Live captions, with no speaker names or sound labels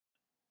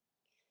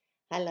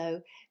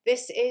Hello,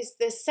 this is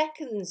the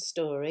second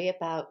story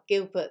about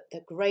Gilbert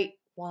the Great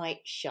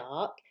White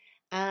Shark,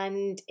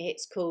 and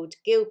it's called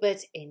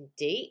Gilbert in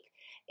Deep.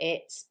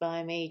 It's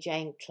by me,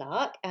 Jane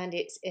Clarke, and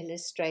it's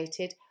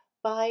illustrated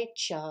by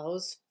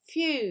Charles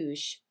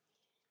Fuge.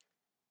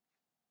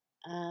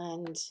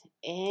 And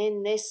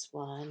in this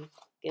one,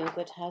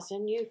 Gilbert has a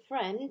new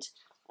friend,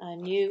 a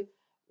new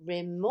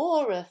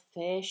remora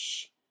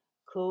fish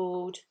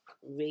called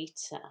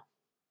Rita.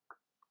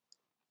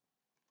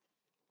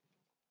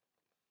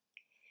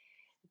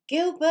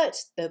 Gilbert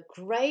the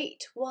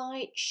Great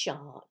White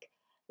Shark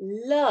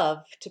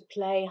loved to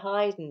play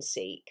hide and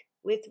seek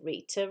with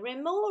Rita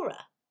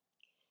Remora.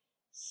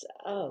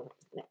 So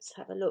let's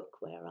have a look.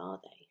 Where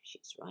are they?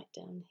 She's right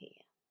down here.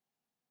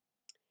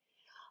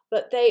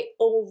 But they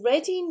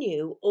already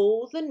knew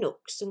all the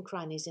nooks and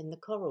crannies in the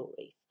coral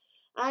reef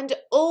and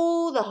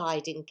all the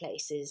hiding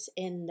places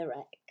in the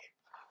wreck.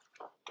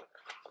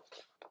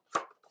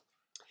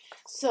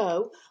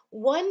 So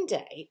one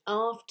day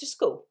after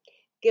school,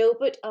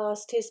 Gilbert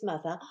asked his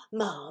mother,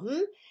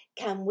 "Mum,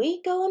 can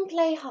we go and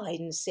play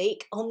hide and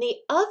seek on the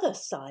other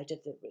side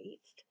of the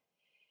reef?"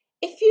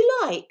 "If you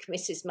like,"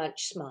 Mrs.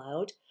 Munch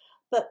smiled,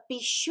 "but be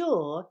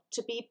sure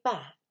to be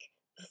back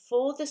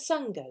before the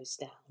sun goes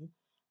down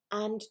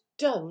and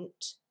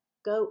don't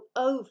go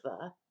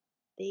over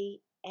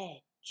the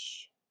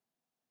edge."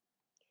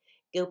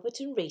 Gilbert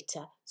and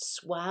Rita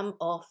swam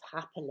off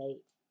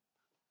happily.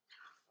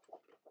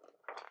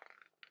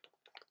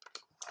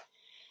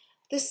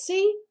 The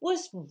sea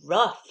was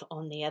rough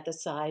on the other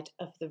side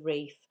of the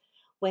reef.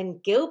 When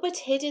Gilbert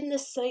hid in the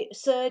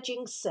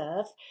surging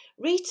surf,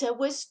 Rita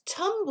was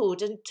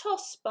tumbled and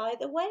tossed by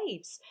the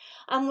waves.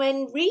 And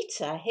when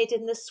Rita hid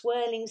in the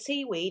swirling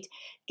seaweed,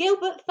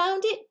 Gilbert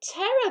found it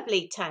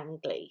terribly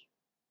tangly.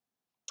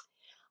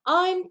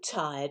 "I'm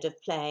tired of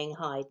playing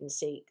hide and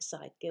seek,"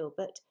 sighed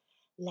Gilbert.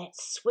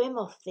 "Let's swim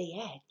off the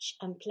edge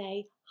and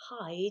play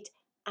hide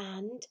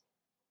and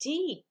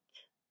deep."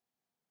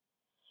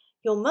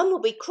 "Your mum will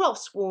be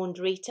cross," warned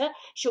Rita.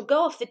 "She'll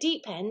go off the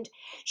deep end."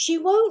 "She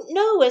won't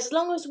know as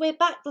long as we're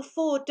back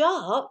before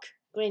dark,"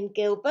 grinned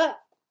Gilbert.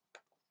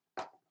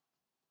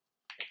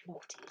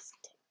 Naughty,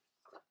 isn't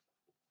it?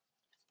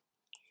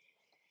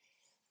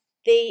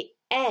 The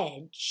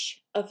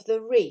edge of the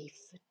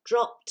reef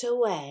dropped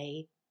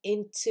away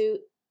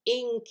into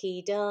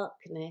inky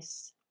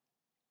darkness.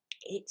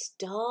 "It's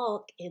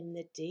dark in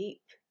the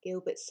deep,"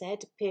 Gilbert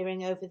said,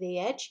 peering over the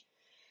edge.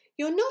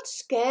 "You're not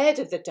scared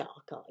of the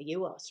dark, are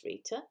you?" asked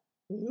Rita.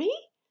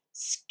 "Me?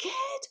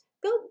 Scared?"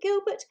 gulped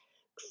Gilbert.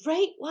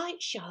 "Great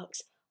white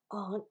sharks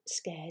aren't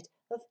scared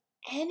of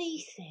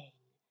anything."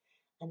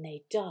 And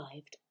they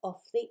dived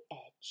off the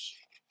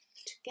edge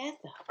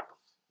together.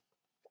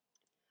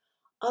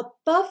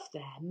 Above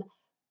them,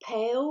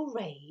 pale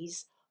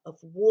rays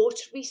of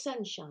watery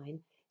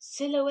sunshine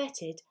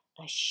silhouetted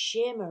a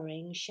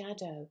shimmering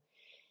shadow.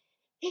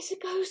 "It's a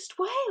ghost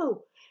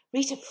whale!"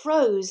 Rita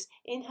froze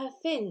in her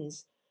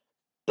fins.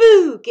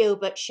 "Boo!"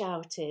 Gilbert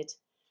shouted,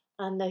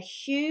 and the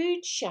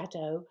huge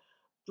shadow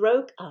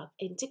broke up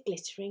into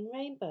glittering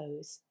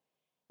rainbows.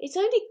 "It's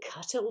only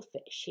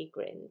cuttlefish," he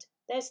grinned.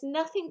 "There's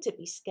nothing to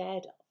be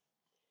scared of."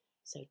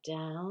 So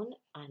down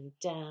and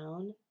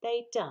down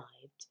they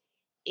dived,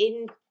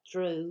 in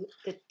through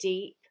the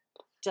deep,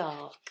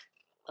 dark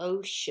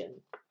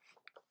ocean.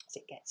 As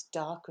it gets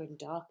darker and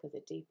darker,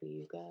 the deeper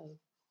you go.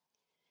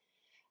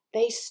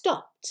 They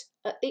stopped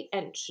at the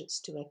entrance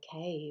to a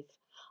cave.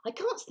 "I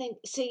can't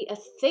see a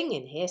thing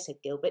in here,"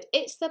 said Gilbert.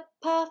 "It's the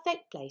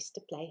perfect place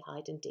to play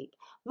hide and deep.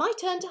 My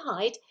turn to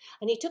hide."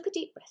 And he took a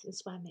deep breath and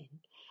swam in.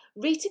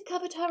 Rita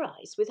covered her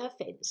eyes with her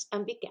fins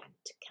and began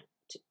to count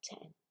to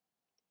 10.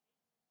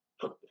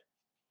 Whoop!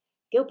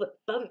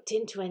 Gilbert bumped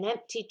into an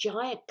empty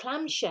giant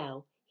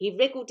clamshell. He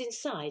wriggled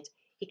inside.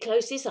 He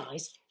closed his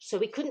eyes so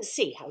he couldn't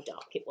see how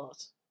dark it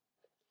was.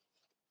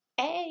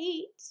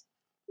 8,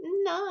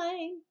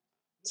 9,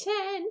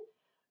 10.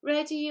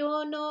 "Ready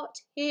or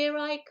not, here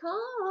I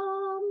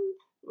come,"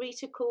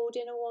 Rita called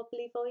in a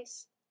wobbly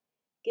voice.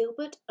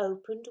 Gilbert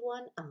opened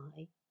one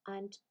eye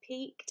and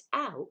peeked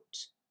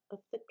out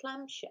of the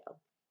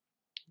clamshell.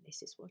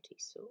 This is what he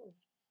saw.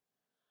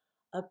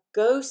 A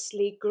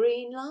ghostly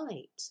green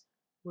light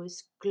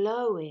was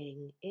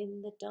glowing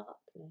in the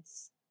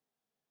darkness.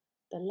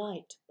 The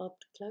light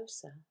bobbed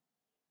closer.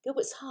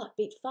 Gilbert's heart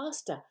beat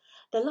faster.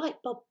 The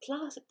light bobbed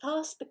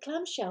past the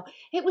clamshell.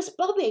 It was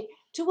bobbing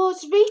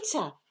towards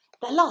Rita.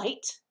 The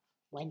light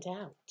went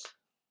out.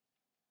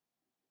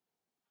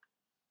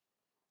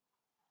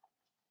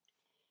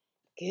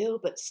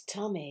 Gilbert's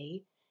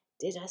tummy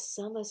did a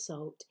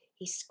somersault.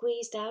 He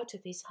squeezed out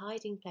of his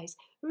hiding place.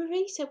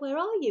 "Rita, where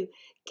are you?"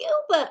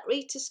 "Gilbert!"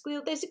 Rita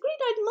squealed. "There's a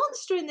green-eyed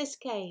monster in this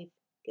cave."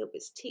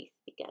 Gilbert's teeth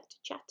began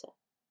to chatter.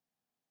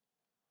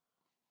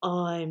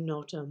 "I'm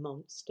not a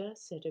monster,"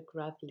 said a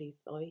gravelly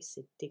voice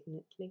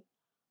indignantly.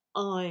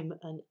 "I'm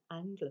an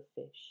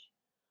anglerfish.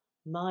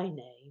 My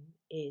name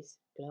is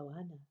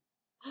Gloanna."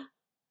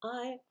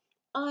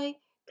 I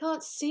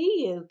can't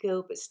see you,"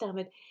 Gilbert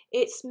stammered.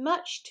 "It's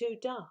much too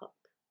dark."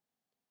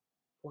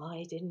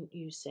 Why didn't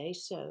you say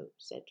so?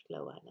 Said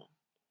Gloanna.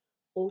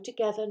 All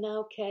together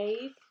now,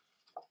 Cave.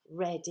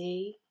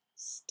 Ready,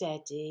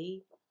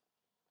 steady,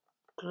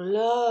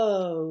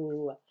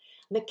 glow.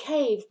 The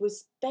cave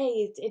was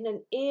bathed in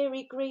an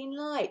eerie green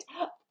light.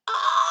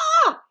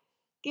 Ah!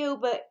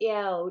 Gilbert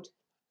yelled.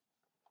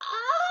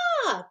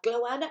 Ah!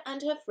 Gloanna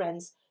and her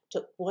friends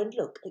took one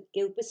look at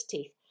Gilbert's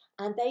teeth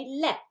and they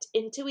leapt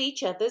into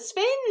each other's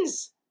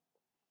fins.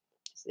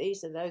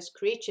 These are those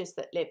creatures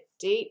that live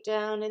deep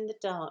down in the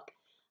dark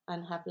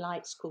and have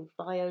lights called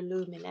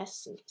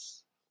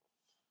bioluminescence.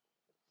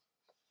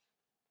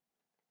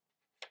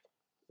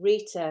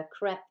 Rita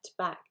crept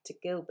back to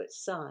Gilbert's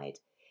side.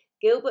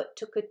 Gilbert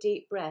took a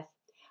deep breath.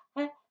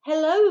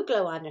 Hello,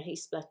 Gloanna, he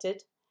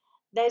spluttered.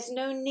 There's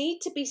no need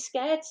to be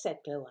scared, said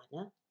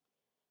Gloanna.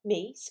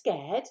 Me,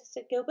 scared,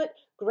 said Gilbert.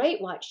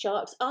 Great white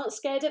sharks aren't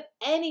scared of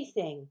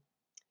anything.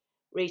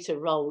 Rita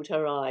rolled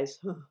her eyes.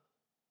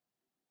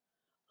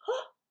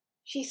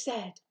 She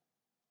said,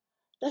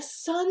 the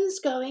sun's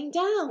going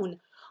down.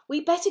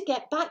 We better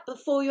get back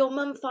before your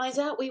mum finds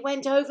out we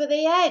went over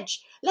the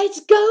edge.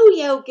 Let's go,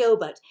 yelled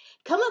Gilbert.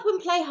 Come up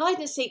and play hide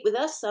and seek with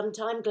us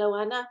sometime,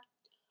 Gloanna.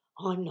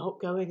 I'm not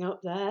going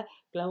up there,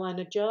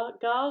 Gloanna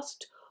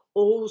gasped.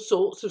 All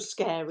sorts of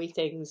scary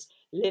things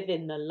live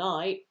in the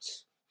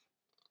light.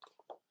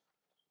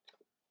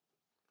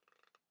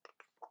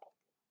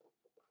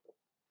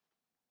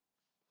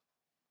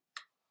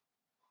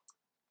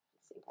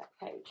 See that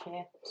page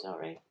here,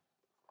 sorry.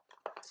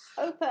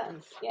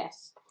 Open,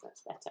 yes,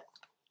 that's better.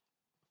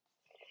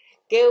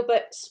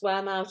 Gilbert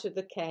swam out of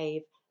the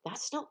cave.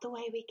 That's not the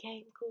way we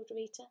came, called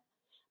Rita.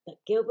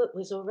 But Gilbert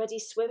was already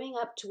swimming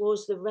up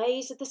towards the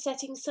rays of the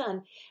setting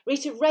sun.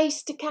 Rita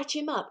raced to catch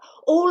him up.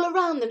 All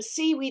around them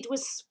seaweed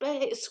was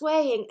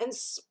swaying and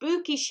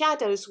spooky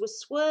shadows were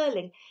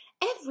swirling.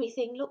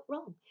 Everything looked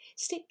wrong.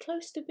 Stick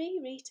close to me,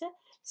 Rita,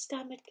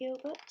 stammered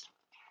Gilbert.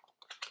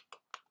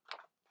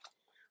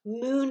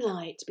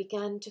 Moonlight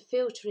began to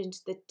filter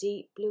into the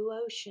deep blue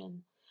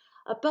ocean.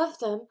 Above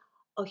them,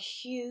 a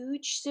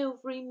huge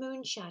silvery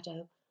moon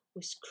shadow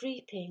was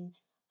creeping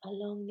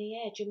along the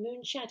edge, a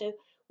moon shadow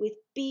with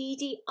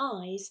beady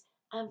eyes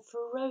and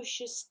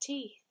ferocious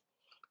teeth.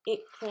 It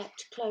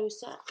crept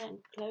closer and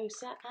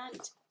closer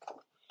and...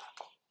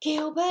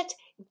 Gilbert,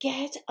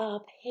 get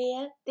up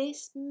here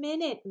this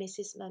minute,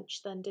 Mrs. Munch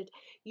thundered.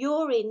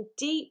 You're in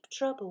deep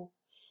trouble.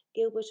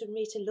 Gilbert and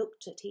Rita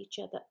looked at each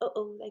other.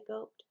 Uh-oh, they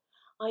gulped.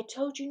 I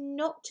told you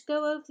not to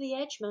go over the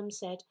edge, Mum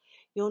said.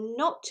 You're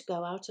not to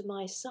go out of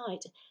my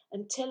sight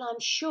until I'm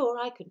sure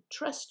I can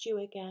trust you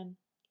again.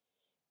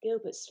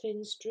 Gilbert's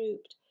fins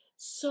drooped.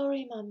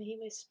 Sorry, Mum, he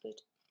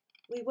whispered.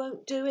 We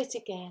won't do it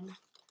again.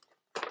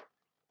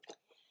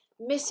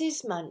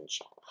 Mrs. Munch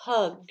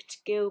hugged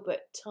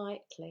Gilbert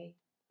tightly.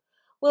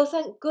 Well,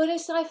 thank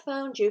goodness I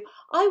found you.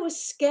 I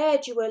was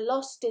scared you were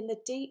lost in the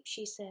deep,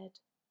 she said.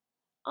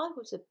 I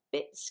was a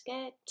bit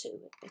scared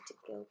too, admitted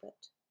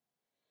Gilbert.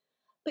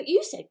 But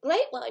you said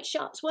great white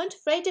sharks weren't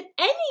afraid of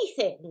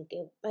anything,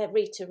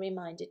 Rita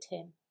reminded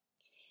him.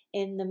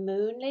 In the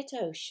moonlit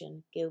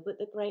ocean, Gilbert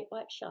the great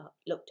white shark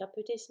looked up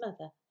at his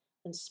mother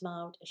and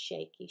smiled a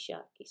shaky,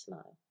 sharky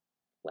smile.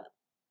 Well,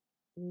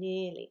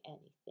 nearly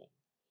anything,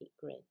 he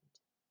grinned.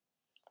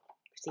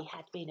 Because he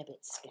had been a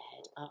bit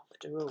scared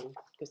after all,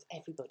 because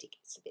everybody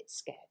gets a bit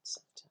scared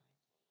sometimes.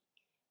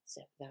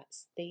 So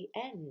that's the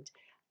end.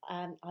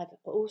 I've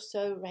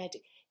also read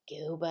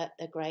Gilbert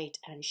the Great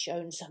and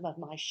shown some of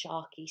my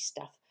sharky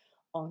stuff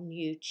on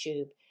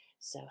YouTube.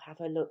 So have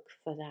a look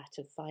for that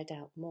and find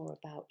out more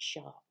about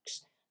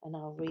sharks. And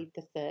I'll read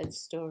the third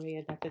story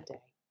another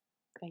day.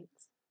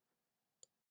 Thanks.